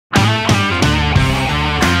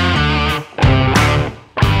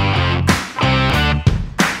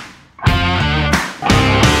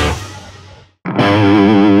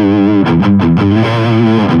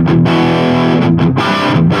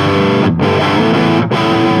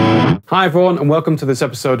Hi everyone, and welcome to this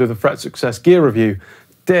episode of the Fret Success Gear Review.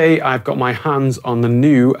 Today I've got my hands on the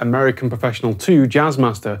new American Professional 2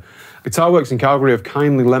 Jazzmaster. Guitarworks in Calgary have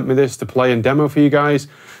kindly lent me this to play and demo for you guys,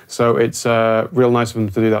 so it's real nice of them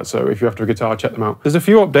to do that. So if you're after a guitar, check them out. There's a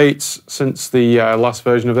few updates since the last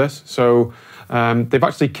version of this. So they've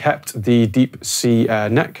actually kept the deep C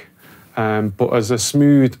neck, but as a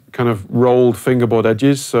smooth kind of rolled fingerboard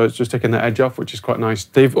edges, so it's just taking the edge off, which is quite nice.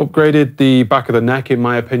 They've upgraded the back of the neck, in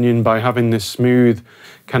my opinion, by having this smooth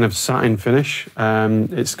kind of satin finish.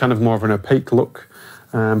 It's kind of more of an opaque look,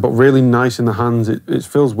 but really nice in the hands. It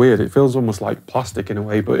feels weird. It feels almost like plastic in a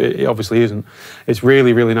way, but it obviously isn't. It's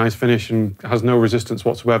really, really nice finish and has no resistance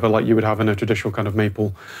whatsoever like you would have in a traditional kind of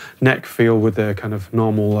maple neck feel with the kind of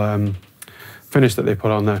normal finish that they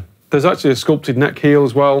put on there. There's actually a sculpted neck heel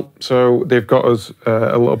as well, so they've got us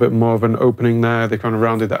a little bit more of an opening there. They kind of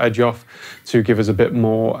rounded the edge off to give us a bit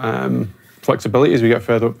more flexibility as we get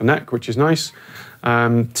further up the neck, which is nice.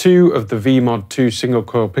 Two of the V-Mod 2 single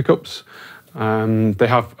coil pickups. They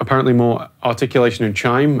have apparently more articulation and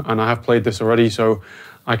chime, and I have played this already, so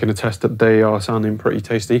I can attest that they are sounding pretty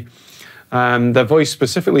tasty. They're voiced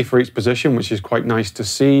specifically for each position, which is quite nice to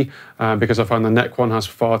see, because I find the neck one has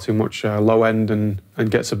far too much low end and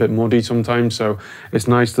gets a bit muddy sometimes, so it's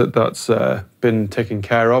nice that that's been taken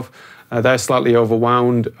care of. They're slightly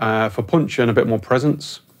overwound for punch and a bit more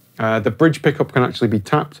presence. The bridge pickup can actually be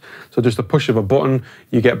tapped, so just a push of a button,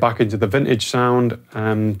 you get back into the vintage sound,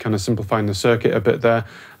 kind of simplifying the circuit a bit there,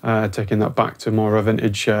 taking that back to more of a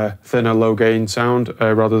vintage, thinner, low gain sound,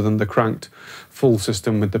 rather than the cranked full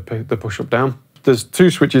system with the push up down. There's two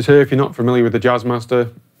switches here if you're not familiar with the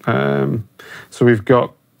Jazzmaster. So we've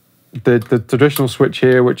got the traditional switch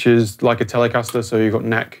here, which is like a Telecaster, so you've got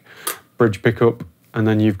neck, bridge pickup, and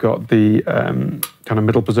then you've got the kind of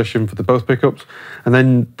middle position for the both pickups, and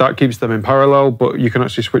then that keeps them in parallel, but you can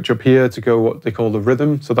actually switch up here to go what they call the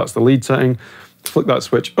rhythm, so that's the lead setting. Flick that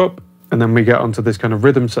switch up, and then we get onto this kind of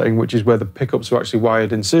rhythm setting, which is where the pickups are actually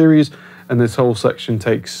wired in series, and this whole section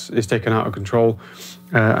is taken out of control.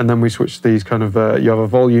 And then we switch these kind of, you have a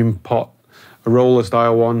volume pot, a roller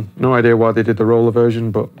style one, no idea why they did the roller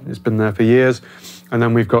version, but it's been there for years. And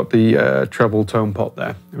then we've got the treble tone pot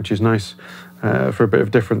there, which is nice. For a bit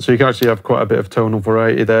of difference. So you can actually have quite a bit of tonal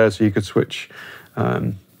variety there, so you could switch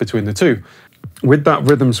between the two. With that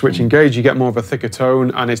rhythm switch engaged, you get more of a thicker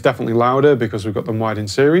tone, and it's definitely louder because we've got them wide in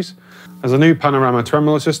series. There's a new panorama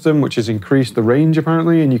tremolo system, which has increased the range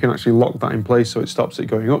apparently, and you can actually lock that in place so it stops it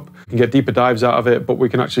going up. You can get deeper dives out of it, but we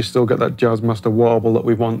can actually still get that Jazzmaster warble that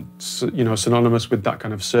we want, you know, synonymous with that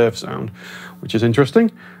kind of surf sound, which is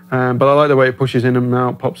interesting. But I like the way it pushes in and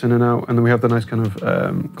out, pops in and out, and then we have the nice kind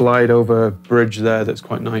of glide over bridge there that's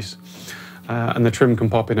quite nice. And the trim can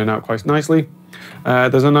pop in and out quite nicely.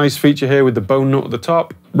 There's a nice feature here with the bone nut at the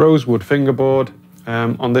top, rosewood fingerboard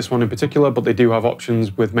on this one in particular, but they do have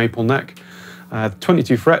options with maple neck.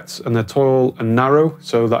 22 frets, and they're tall and narrow,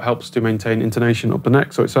 so that helps to maintain intonation up the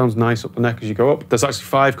neck, so it sounds nice up the neck as you go up. There's actually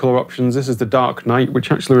 5 colour options. This is the Dark Night,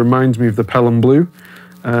 which actually reminds me of the Pelham Blue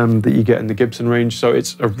that you get in the Gibson range, so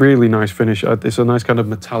it's a really nice finish. It's a nice kind of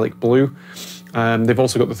metallic blue. They've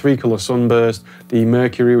also got the 3 colour Sunburst, the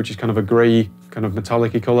Mercury, which is kind of a grey, kind of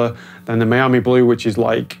metallic-y colour, then the Miami Blue, which is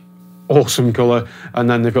like awesome colour, and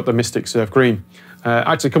then they've got the Mystic Surf Green.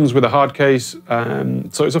 Actually comes with a hard case,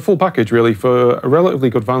 so it's a full package really for a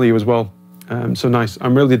relatively good value as well. So nice.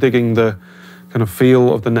 I'm really digging the kind of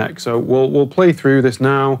feel of the neck. So we'll play through this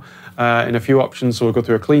now in a few options. So we'll go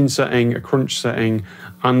through a clean setting, a crunch setting,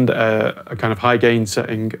 and a kind of high gain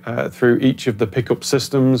setting through each of the pickup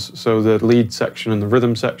systems. So the lead section and the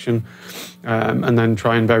rhythm section, and then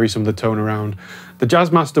try and vary some of the tone around. The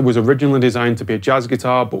Jazzmaster was originally designed to be a jazz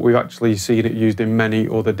guitar, but we've actually seen it used in many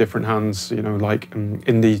other different hands, you know, like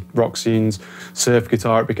indie rock scenes, surf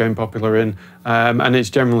guitar it became popular in, and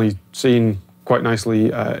it's generally seen quite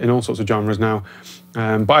nicely in all sorts of genres now.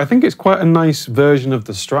 But I think it's quite a nice version of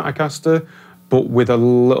the Stratocaster, but with a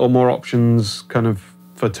little more options kind of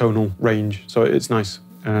for tonal range. So it's nice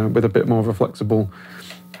with a bit more of a flexible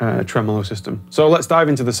tremolo system. So let's dive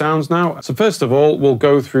into the sounds now. So first of all, we'll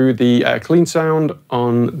go through the clean sound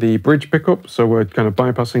on the bridge pickup. So we're kind of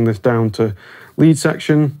bypassing this down to lead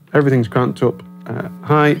section. Everything's cranked up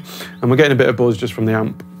high, and we're getting a bit of buzz just from the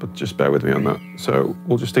amp, but just bear with me on that. So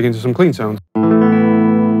we'll just dig into some clean sounds.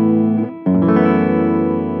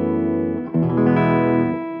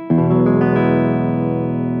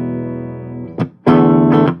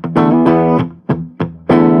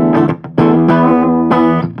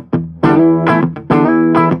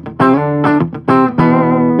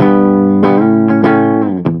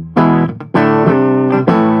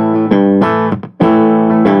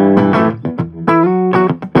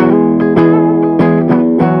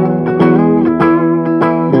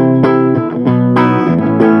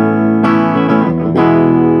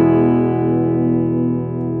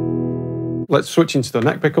 let's switch into the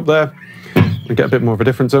neck pickup there and get a bit more of a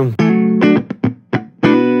different tone.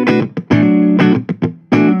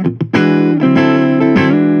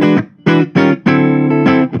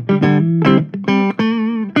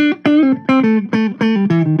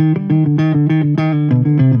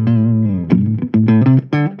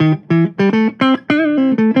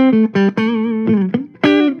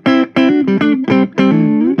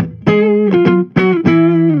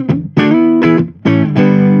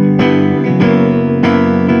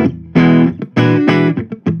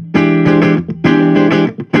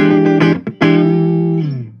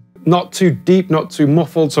 Not too deep, not too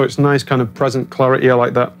muffled, so it's nice kind of present clarity. I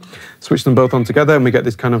like that. Switch them both on together and we get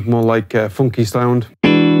this kind of more like funky sound.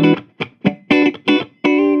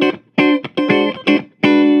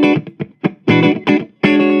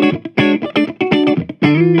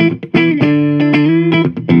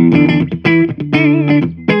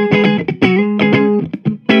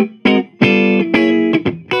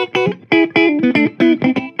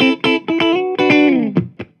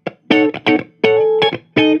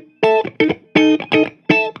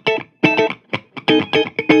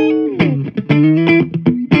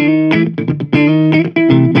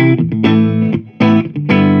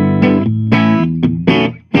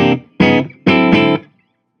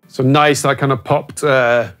 So nice, that kind of popped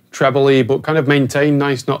treble-y, but kind of maintained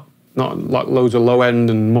nice, not like loads of low end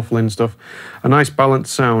and muffling stuff. A nice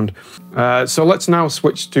balanced sound. So let's now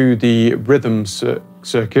switch to the rhythm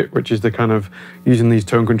circuit, which is the kind of using these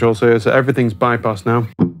tone controls here. So everything's bypassed now.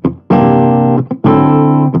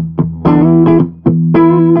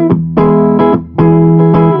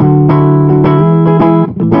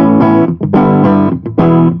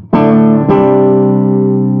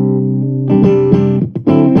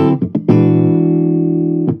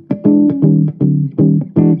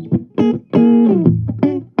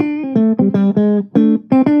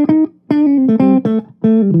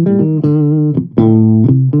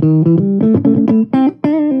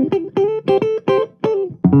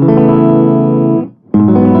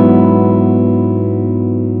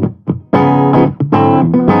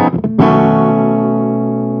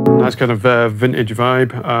 Nice kind of vintage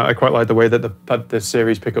vibe. I quite like the way that the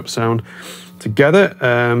series pickups sound together.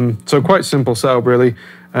 So quite simple setup really.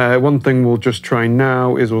 One thing we'll just try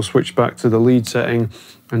now is we'll switch back to the lead setting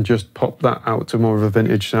and just pop that out to more of a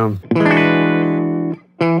vintage sound.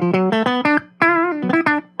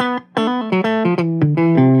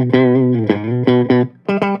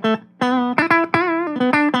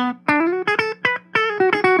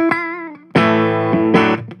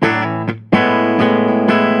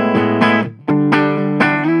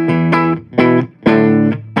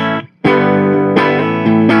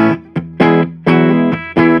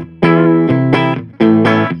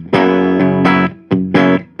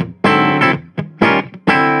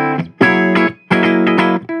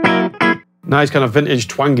 Nice kind of vintage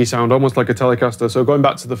twangy sound, almost like a Telecaster. So going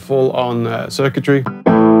back to the full-on circuitry.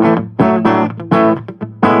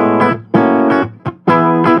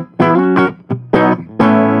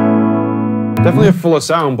 Definitely a fuller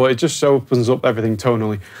sound, but it just opens up everything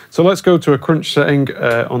tonally. So let's go to a crunch setting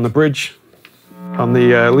on the bridge, on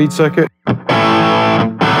the lead circuit.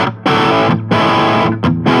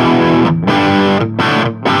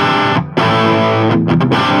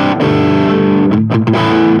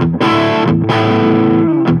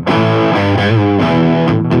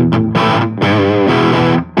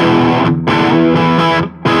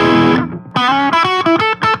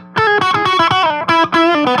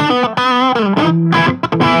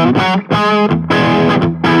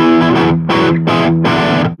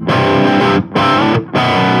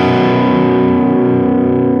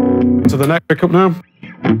 To the neck pickup now.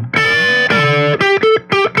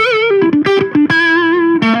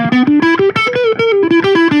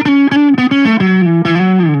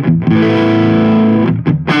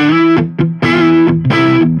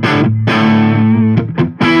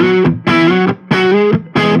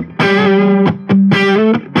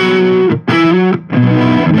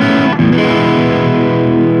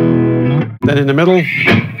 Then in the middle.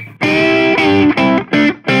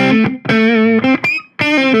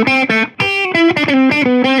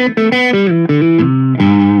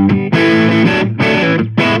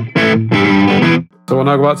 So we'll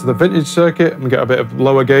now go back to the vintage circuit and get a bit of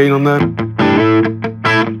lower gain on there.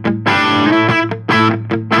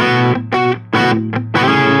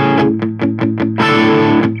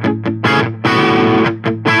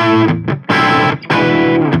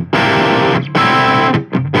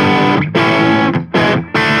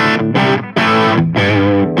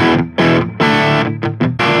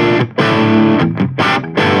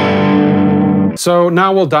 So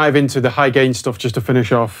now we'll dive into the high gain stuff just to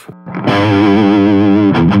finish off.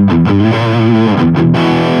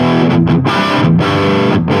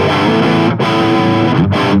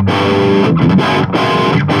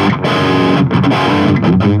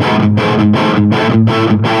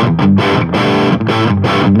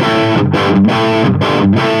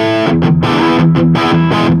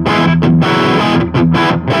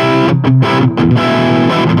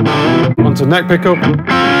 Onto neck pickup.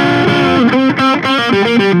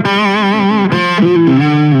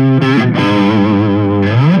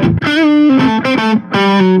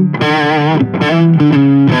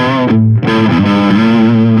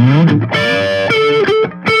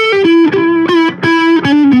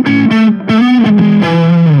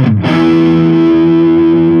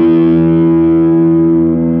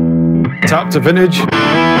 Tap to vintage.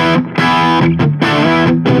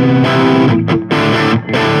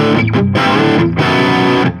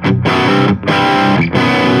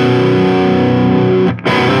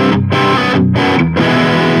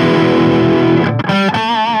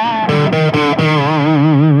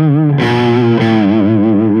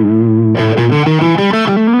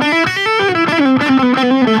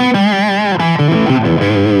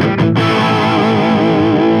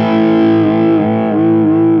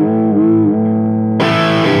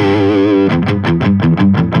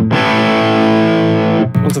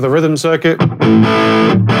 Onto the rhythm circuit.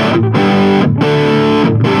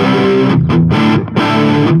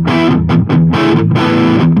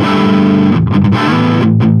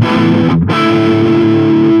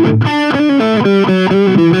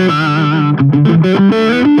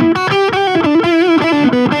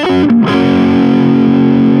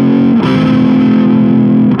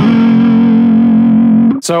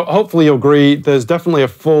 So hopefully you'll agree, there's definitely a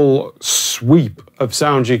full sweep of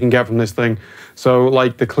sounds you can get from this thing. So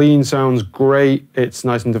like the clean sounds great, it's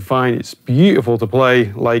nice and defined, it's beautiful to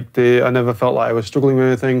play. Like I never felt like I was struggling with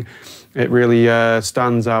anything. It really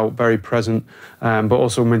stands out, very present, but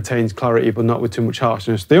also maintains clarity, but not with too much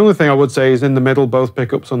harshness. The only thing I would say is in the middle, both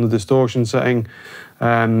pickups on the distortion setting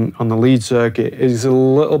on the lead circuit is a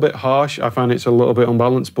little bit harsh. I find it's a little bit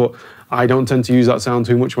unbalanced, but I don't tend to use that sound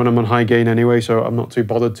too much when I'm on high gain anyway, so I'm not too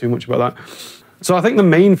bothered too much about that. So I think the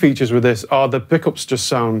main features with this are the pickups just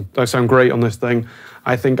sound great on this thing.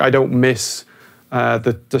 I think I don't miss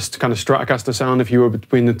the kind of Stratocaster sound if you were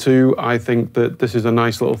between the two. I think that this is a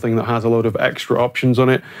nice little thing that has a load of extra options on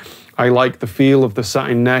it. I like the feel of the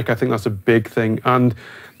satin neck. I think that's a big thing. And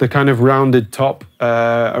the kind of rounded top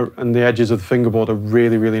and the edges of the fingerboard are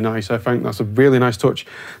really, really nice. I think that's a really nice touch.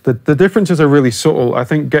 The differences are really subtle. I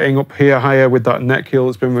think getting up here higher with that neck heel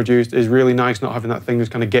that's been reduced is really nice, not having that thing just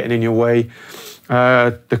kind of getting in your way.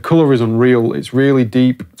 The color is unreal. It's really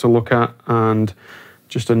deep to look at and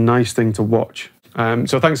just a nice thing to watch.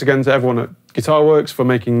 So thanks again to everyone at Guitarworks for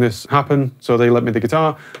making this happen. So they lent me the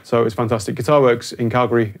guitar, so it's fantastic. Guitarworks in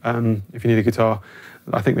Calgary, if you need a guitar.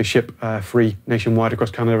 I think they ship free nationwide across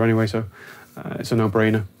Canada anyway, so it's a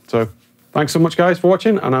no-brainer. So thanks so much guys for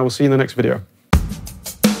watching, and I will see you in the next video.